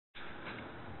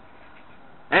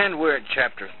And we're at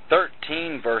chapter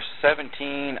 13, verse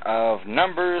 17 of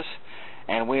Numbers,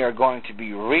 and we are going to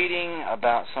be reading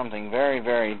about something very,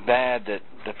 very bad that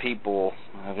the people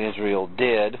of Israel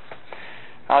did.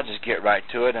 I'll just get right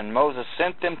to it. And Moses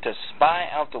sent them to spy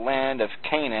out the land of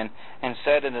Canaan, and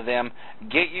said unto them,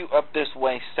 Get you up this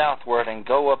way southward, and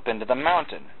go up into the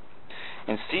mountain,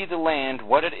 and see the land,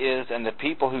 what it is, and the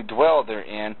people who dwell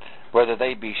therein, whether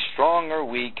they be strong or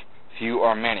weak, few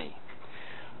or many.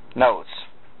 Notes.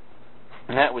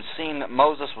 And that would seem that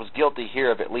Moses was guilty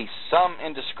here of at least some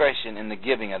indiscretion in the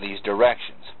giving of these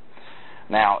directions.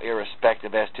 Now,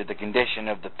 irrespective as to the condition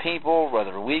of the people,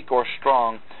 whether weak or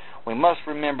strong, we must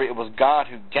remember it was God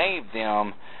who gave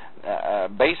them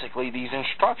basically these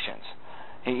instructions.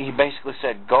 He basically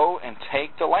said, go and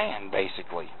take the land,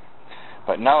 basically.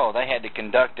 But no, they had to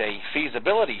conduct a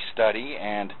feasibility study,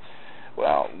 and,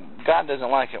 well, God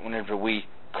doesn't like it whenever we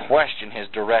question His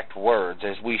direct words,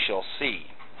 as we shall see.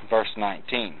 Verse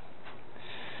 19.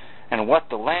 And what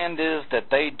the land is that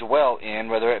they dwell in,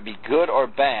 whether it be good or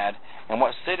bad, and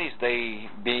what cities they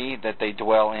be that they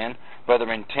dwell in,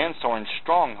 whether in tents or in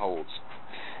strongholds,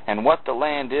 and what the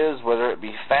land is, whether it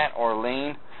be fat or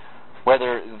lean,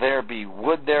 whether there be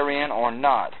wood therein or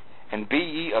not, and be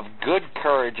ye of good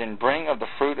courage, and bring of the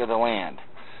fruit of the land.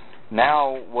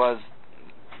 Now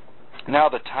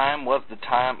the time was the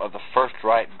time of the first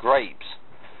ripe grapes.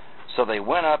 So they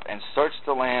went up and searched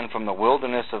the land from the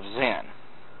wilderness of Zin.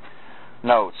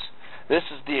 Notes, this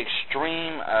is the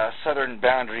extreme southern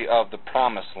boundary of the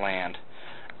promised land.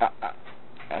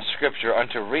 Scripture,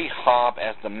 unto Rehob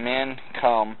as the men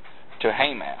come to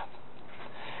Hamath.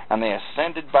 And they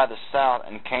ascended by the south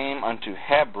and came unto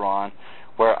Hebron,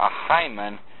 where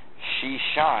Ahiman,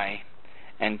 Sheshai,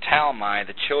 and Talmai,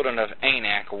 the children of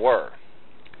Anak, were.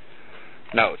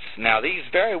 Notes, now these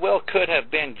very well could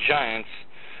have been giants,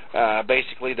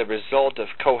 basically the result of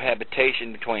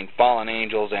cohabitation between fallen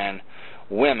angels and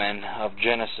women of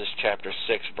Genesis chapter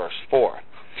 6, verse 4.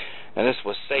 And this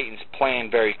was Satan's plan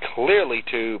very clearly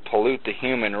to pollute the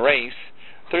human race,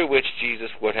 through which Jesus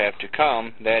would have to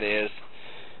come, that is,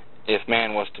 if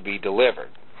man was to be delivered.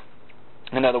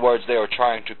 In other words, they were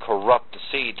trying to corrupt the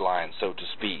seed line, so to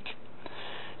speak.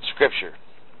 Scripture.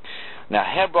 Now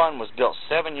Hebron was built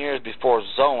 7 years before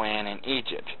Zoan in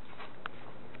Egypt.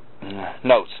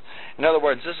 Notes. In other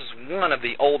words, this is one of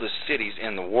the oldest cities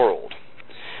in the world.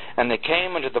 And they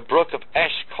came unto the brook of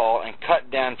Eshcol, and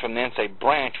cut down from thence a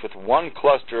branch with one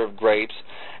cluster of grapes,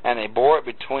 and they bore it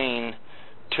between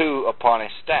two upon a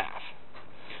staff.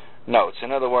 Notes.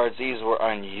 In other words, these were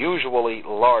an unusually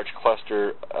large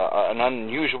cluster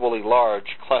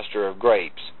of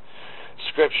grapes.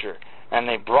 Scripture. And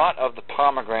they brought of the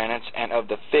pomegranates and of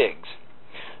the figs.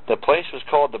 The place was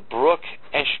called the brook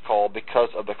Eshcol because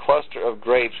of the cluster of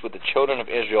grapes which the children of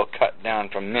Israel cut down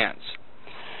from thence.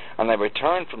 And they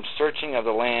returned from searching of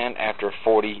the land after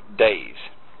 40 days.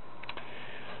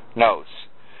 Notes.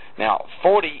 Now,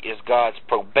 40 is God's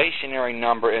probationary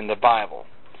number in the Bible.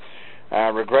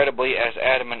 Regrettably, as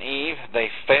Adam and Eve, they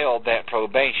failed that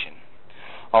probation.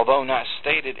 Although not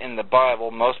stated in the Bible,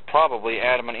 most probably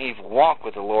Adam and Eve walked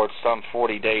with the Lord some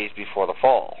 40 days before the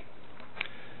fall.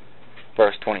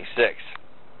 Verse 26.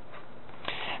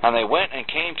 And they went and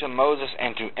came to Moses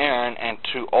and to Aaron and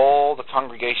to all the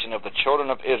congregation of the children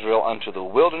of Israel unto the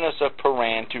wilderness of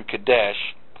Paran to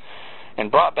Kadesh,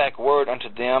 and brought back word unto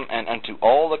them and unto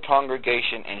all the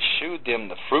congregation, and shewed them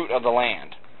the fruit of the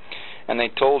land. And they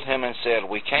told him and said,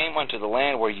 We came unto the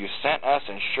land where you sent us,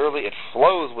 and surely it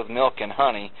flows with milk and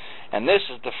honey, and this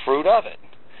is the fruit of it.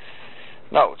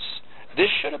 Notes. This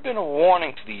should have been a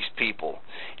warning to these people.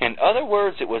 In other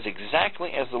words, it was exactly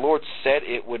as the Lord said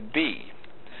it would be.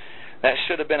 That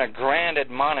should have been a grand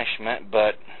admonishment,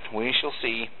 but we shall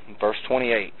see. Verse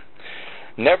 28.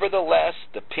 Nevertheless,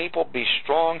 the people be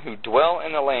strong who dwell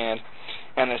in the land,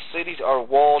 and the cities are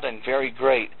walled and very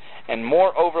great. And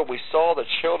moreover, we saw the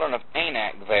children of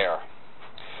Anak there.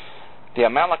 The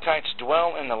Amalekites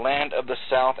dwell in the land of the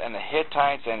south, and the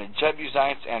Hittites and the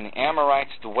Jebusites and the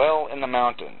Amorites dwell in the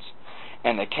mountains.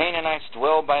 And the Canaanites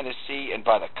dwell by the sea and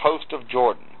by the coast of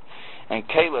Jordan. And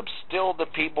Caleb stilled the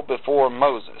people before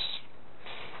Moses,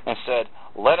 and said,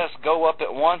 Let us go up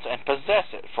at once and possess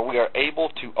it, for we are able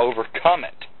to overcome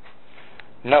it.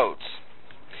 Notes.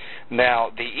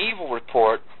 Now, the evil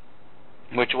report,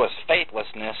 which was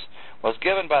faithlessness, was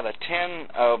given by the 10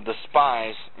 of the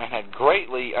spies, and had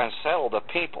greatly unsettled the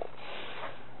people.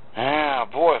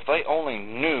 Boy, if they only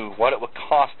knew what it would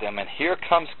cost them. And here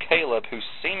comes Caleb, who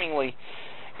seemingly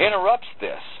interrupts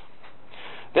this.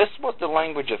 This was the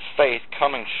language of faith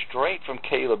coming straight from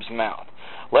Caleb's mouth.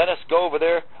 Let us go over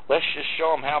there. Let's just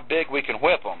show them how big we can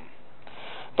whip them.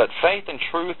 But faith and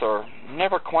truth are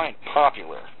never quite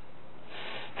popular.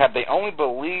 Had they only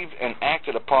believed and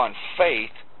acted upon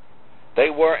faith, they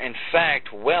were in fact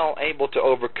well able to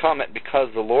overcome it because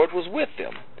the Lord was with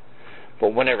them.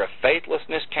 But whenever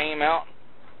faithlessness came out,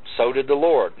 so did the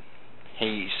Lord.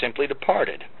 He simply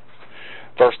departed.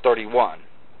 Verse 31.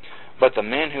 But the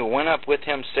men who went up with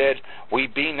him said, We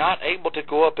be not able to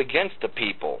go up against the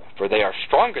people, for they are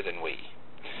stronger than we.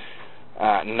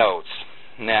 Notes.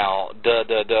 Now,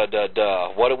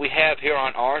 what do we have here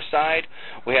on our side?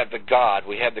 We have the God.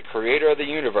 We have the Creator of the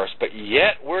universe. But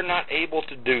yet we're not able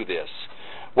to do this.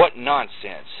 What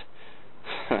nonsense.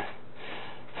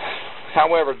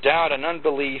 However, doubt and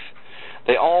unbelief,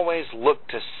 they always look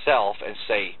to self and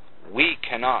say, we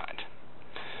cannot.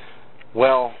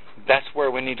 Well, that's where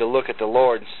we need to look at the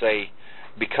Lord and say,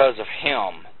 because of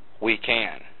Him, we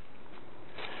can.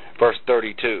 Verse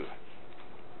 32.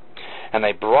 And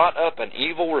they brought up an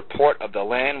evil report of the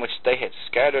land which they had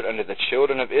scattered unto the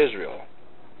children of Israel.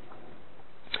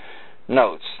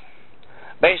 Notes.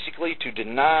 Basically, to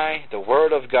deny the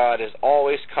Word of God is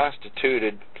always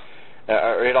constituted,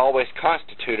 it always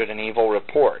constituted an evil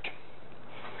report.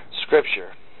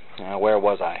 Scripture. Where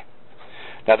was I?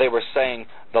 Now they were saying,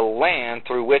 the land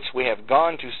through which we have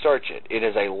gone to search it, it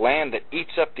is a land that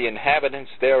eats up the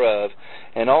inhabitants thereof,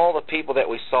 and all the people that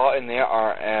we saw in there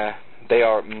are they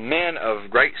are men of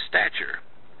great stature.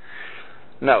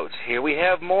 Notes, here we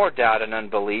have more doubt and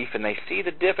unbelief, and they see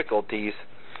the difficulties,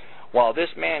 while this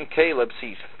man Caleb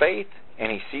sees faith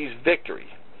and he sees victory.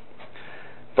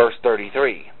 Verse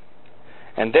 33.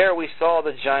 And there we saw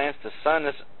the giants, the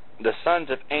sons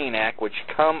of Anak, which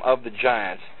come of the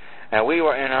giants, and we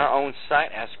were in our own sight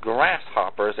as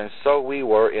grasshoppers, and so we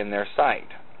were in their sight.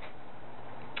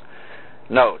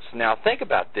 Notes, now think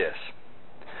about this.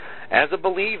 As a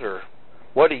believer,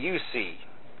 what do you see?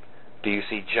 Do you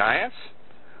see giants,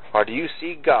 or do you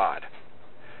see God?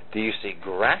 Do you see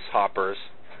grasshoppers,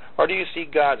 or do you see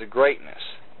God's greatness?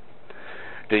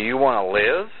 Do you want to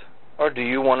live, or do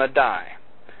you want to die?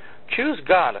 Choose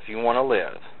God if you want to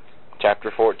live.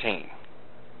 Chapter 14.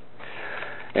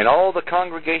 And all the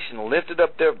congregation lifted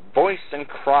up their voice and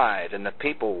cried, and the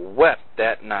people wept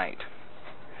that night.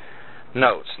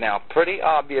 Notes, now pretty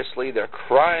obviously they're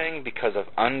crying because of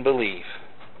unbelief.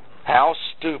 How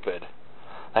stupid.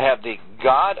 They have the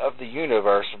God of the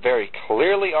universe very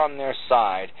clearly on their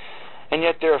side, and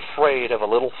yet they're afraid of a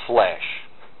little flesh.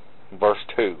 Verse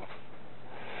 2.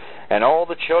 And all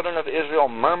the children of Israel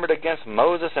murmured against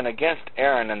Moses and against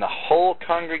Aaron, and the whole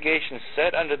congregation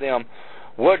said unto them,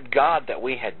 Would God that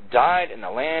we had died in the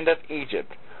land of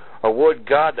Egypt, or would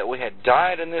God that we had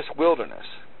died in this wilderness?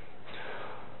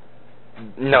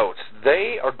 Notes,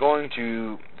 they are going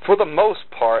to, for the most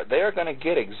part, they are going to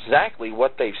get exactly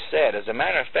what they've said. As a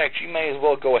matter of fact, you may as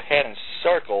well go ahead and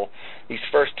circle these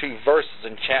first two verses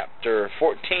in chapter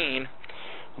 14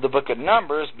 of the book of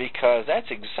Numbers, because that's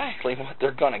exactly what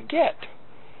they're going to get.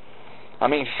 I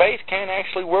mean, faith can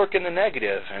actually work in the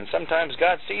negative, and sometimes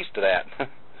God sees to that.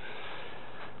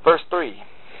 Verse 3.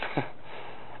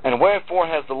 And wherefore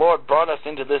has the Lord brought us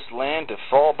into this land to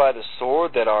fall by the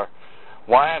sword, that our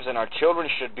wives and our children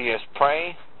should be as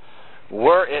prey?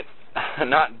 Were it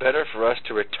not better for us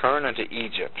to return unto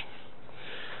Egypt?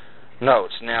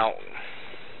 Notes, now,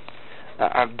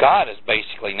 God is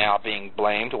basically now being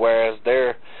blamed, whereas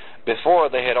before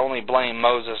they had only blamed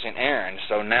Moses and Aaron,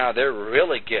 so now they're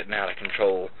really getting out of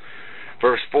control.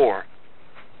 Verse 4.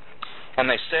 And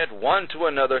they said one to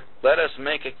another, Let us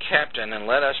make a captain, and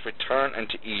let us return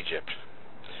unto Egypt.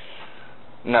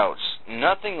 Notes,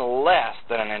 nothing less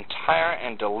than an entire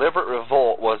and deliberate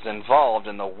revolt was involved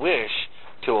in the wish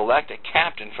to elect a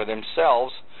captain for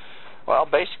themselves, well,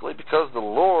 basically because the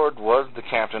Lord was the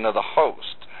captain of the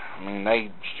host. I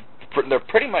mean, they're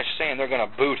pretty much saying they're going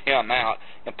to boot him out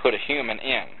and put a human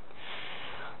in.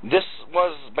 This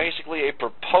was basically a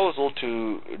proposal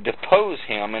to depose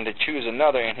him and to choose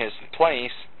another in his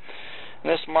place.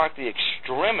 And this marked the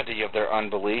extremity of their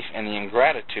unbelief and the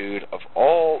ingratitude of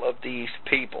all of these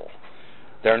people.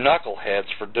 They're knuckleheads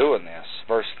for doing this.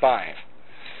 Verse 5.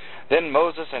 Then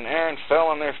Moses and Aaron fell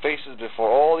on their faces before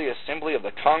all the assembly of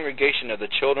the congregation of the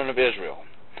children of Israel.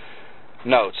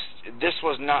 Notes, this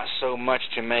was not so much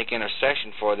to make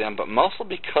intercession for them, but mostly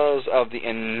because of the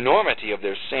enormity of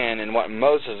their sin and what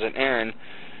Moses and Aaron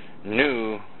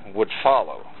knew would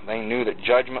follow. They knew that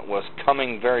judgment was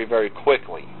coming very, very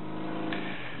quickly.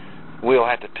 We'll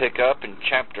have to pick up in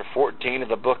chapter 14 of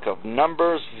the book of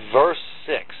Numbers, verse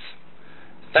 6.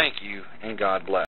 Thank you, and God bless.